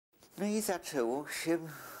No i zaczęło się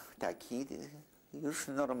taki już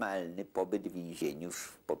normalny pobyt w więzieniu,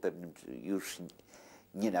 już po pewnym, już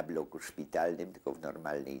nie na bloku szpitalnym, tylko w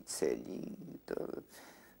normalnej celi.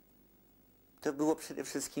 To było przede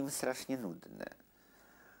wszystkim strasznie nudne.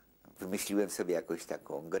 Wymyśliłem sobie jakąś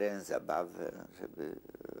taką grę, zabawę, żeby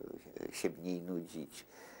się mniej nudzić.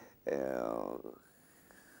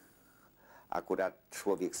 Akurat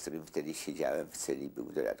człowiek, z którym wtedy siedziałem w celi, był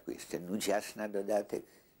w dodatku jeszcze nudziarz na dodatek,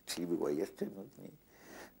 czyli było jeszcze nudniej.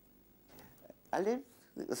 Ale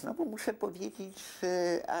znowu muszę powiedzieć,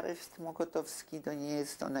 że areszt mokotowski to nie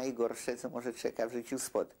jest to najgorsze, co może człowieka w życiu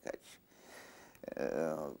spotkać.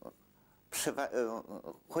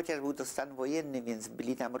 Chociaż był to stan wojenny, więc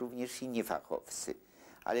byli tam również inni fachowcy.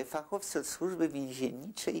 Ale fachowcy od służby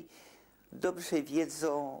więzienniczej dobrze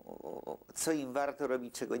wiedzą, co im warto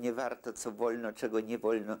robić, czego nie warto, co wolno, czego nie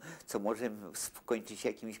wolno, co może skończyć się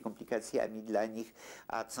jakimiś komplikacjami dla nich,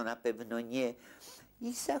 a co na pewno nie.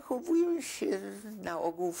 I zachowują się na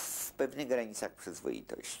ogół w pewnych granicach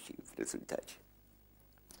przyzwoitości w rezultacie.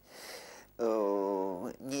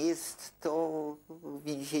 Nie jest to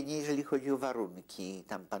więzienie, jeżeli chodzi o warunki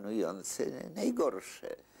tam panujące,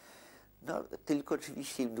 najgorsze. No, tylko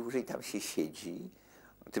oczywiście im dłużej tam się siedzi,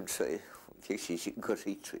 tym człowiek się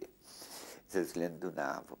gorzej czuje. Ze względu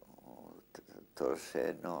na to,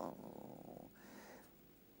 że no,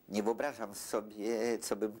 nie wyobrażam sobie,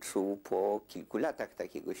 co bym czuł po kilku latach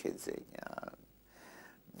takiego siedzenia.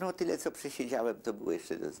 No tyle, co przesiedziałem, to było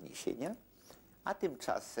jeszcze do zniesienia. A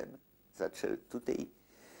tymczasem tutaj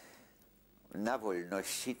na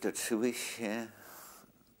wolności toczyły się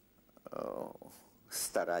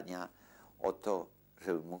starania o to,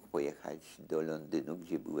 żebym mógł pojechać do Londynu,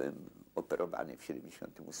 gdzie byłem operowany w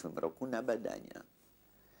 1978 roku na badania.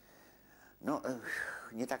 No,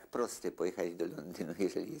 nie tak proste pojechać do Londynu,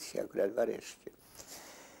 jeżeli jest się akurat w areszcie.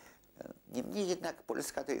 Niemniej jednak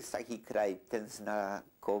Polska to jest taki kraj, ten zna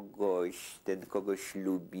kogoś, ten kogoś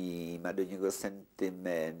lubi, ma do niego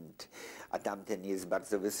sentyment, a tamten jest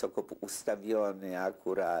bardzo wysoko ustawiony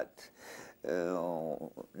akurat.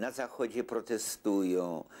 Na zachodzie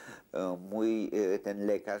protestują. Ten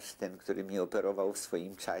lekarz, ten, który mnie operował w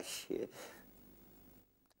swoim czasie,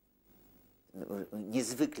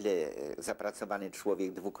 niezwykle zapracowany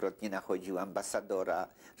człowiek, dwukrotnie nachodził ambasadora,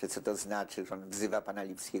 że co to znaczy, że on wzywa pana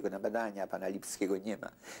Lipskiego na badania, pana Lipskiego nie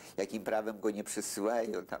ma. Jakim prawem go nie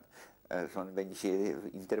przysyłają tam, że on będzie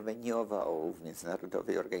interweniował w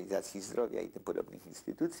Międzynarodowej Organizacji Zdrowia i tym podobnych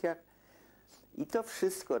instytucjach. I to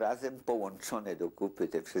wszystko razem połączone do kupy,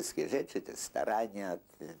 te wszystkie rzeczy, te starania,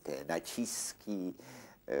 te naciski,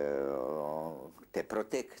 te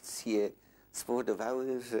protekcje,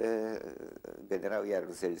 spowodowały, że generał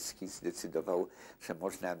Jaruzelski zdecydował, że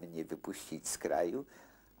można mnie wypuścić z kraju,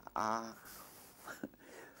 a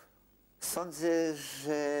sądzę,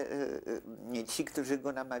 że ci, którzy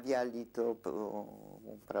go namawiali, to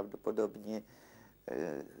prawdopodobnie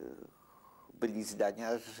byli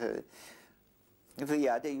zdania, że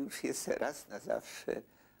wyjadę już jest raz na zawsze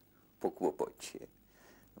po kłopocie.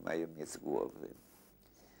 Mają mnie z głowy.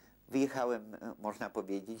 Wyjechałem, można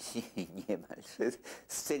powiedzieć, niemalże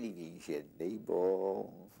z celi więziennej,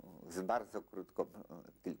 bo z bardzo krótką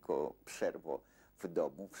tylko przerwą w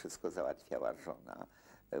domu wszystko załatwiała żona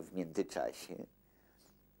w międzyczasie,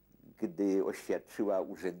 gdy oświadczyła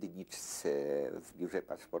urzędniczce w biurze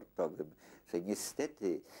paszportowym, że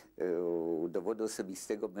niestety dowodu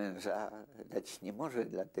osobistego męża dać nie może,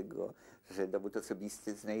 dlatego że dowód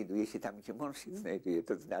osobisty znajduje się tam, gdzie mąż się znajduje,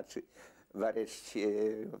 to znaczy w areszcie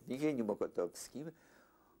w więzieniu mokotowskim.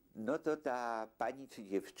 No to ta pani czy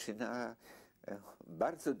dziewczyna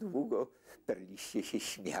bardzo długo perliście się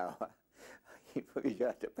śmiała i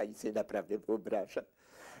powiedziała, to pani sobie naprawdę wyobraża,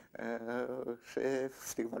 że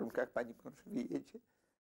w tych warunkach pani mąż wyjedzie.